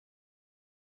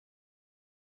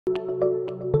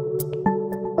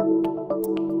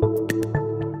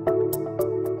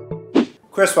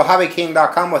Chris with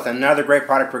HobbyKing.com with another great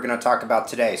product we're going to talk about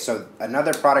today. So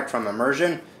another product from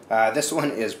Immersion. This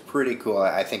one is pretty cool.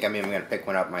 I think I'm even going to pick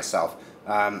one up myself.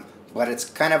 But it's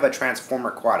kind of a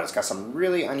transformer quad. It's got some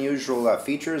really unusual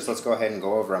features. Let's go ahead and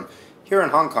go over them. Here in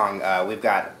Hong Kong, we've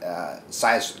got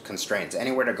size constraints.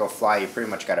 Anywhere to go fly, you pretty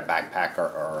much got a backpack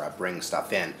or bring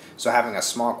stuff in. So having a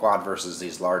small quad versus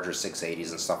these larger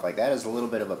 680s and stuff like that is a little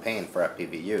bit of a pain for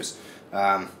FPV use.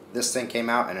 This thing came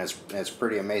out and it's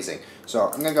pretty amazing. So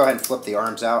I'm going to go ahead and flip the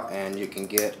arms out and you can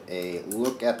get a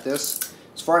look at this.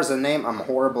 As far as the name, I'm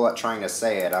horrible at trying to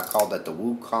say it. I've called it the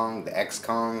Wukong, the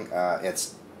X-Kong.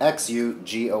 It's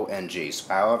X-U-G-O-N-G, so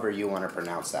however you want to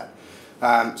pronounce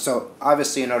that. So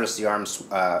obviously you notice the arms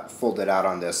folded out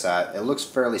on this. It looks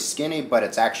fairly skinny, but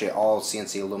it's actually all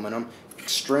CNC aluminum.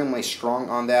 Extremely strong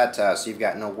on that, so you've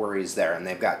got no worries there. And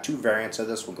they've got two variants of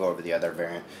this. We'll go over the other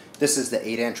variant. This is the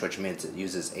 8-inch, which means it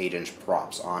uses 8-inch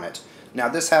props on it. Now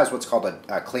this has what's called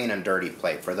a clean and dirty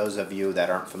plate. For those of you that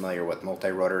aren't familiar with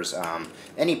multi-rotors,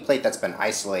 any plate that's been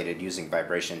isolated using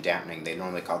vibration dampening, they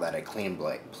normally call that a clean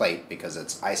plate because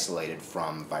it's isolated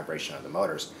from vibration of the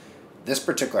motors. This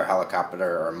particular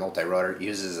helicopter or multi-rotor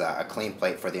uses a clean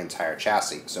plate for the entire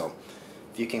chassis. So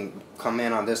if you can come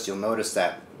in on this, you'll notice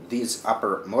that these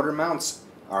upper motor mounts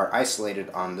are isolated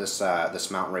on this this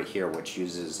mount right here, which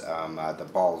uses the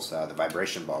balls, the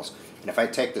vibration balls. And if I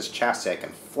take this chassis, I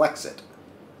can flex it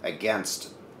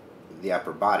against the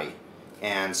upper body.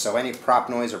 And so any prop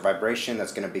noise or vibration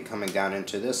that's going to be coming down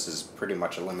into this is pretty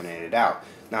much eliminated out.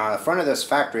 Now on the front of this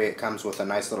factory, it comes with a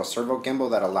nice little servo gimbal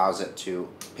that allows it to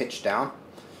pitch down.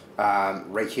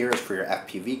 Right here is for your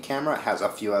FPV camera. It has a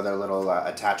few other little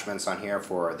attachments on here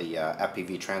for the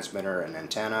FPV transmitter and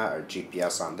antenna or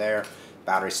GPS on there.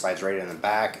 Battery slides right in the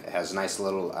back. It has nice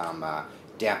little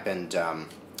dampened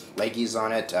leggies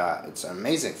on it. It's an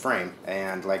amazing frame,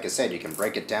 and like I said, you can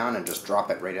break it down and just drop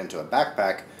it right into a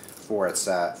backpack for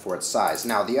its size.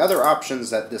 Now the other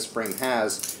options that this frame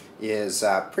has is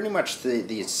pretty much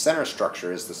the center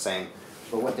structure is the same,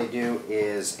 but what they do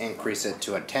is increase it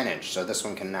to a 10-inch. So this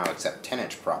one can now accept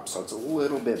 10-inch props, so it's a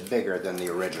little bit bigger than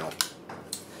the original.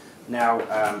 Now,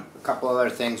 a couple other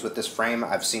things with this frame.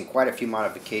 I've seen quite a few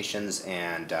modifications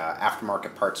and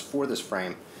aftermarket parts for this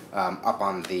frame up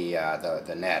on the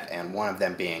net, and one of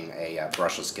them being a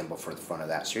brushless gimbal for the front of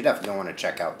that. So you're definitely going to want to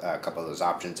check out a couple of those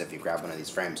options if you grab one of these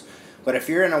frames. But if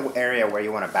you're in an area where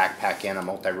you want to backpack in a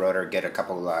multi-rotor, get a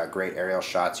couple great aerial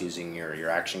shots using your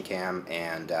action cam,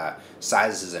 and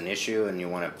size is an issue, and you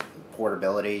want a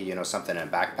portability, you know, something in a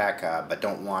backpack, but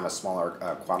don't want a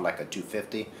smaller quad like a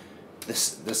 250.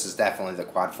 This is definitely the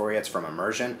quad for you. It's from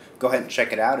Immersion. Go ahead and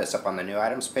check it out. It's up on the new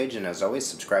items page, and as always,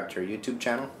 subscribe to our YouTube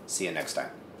channel. See you next time.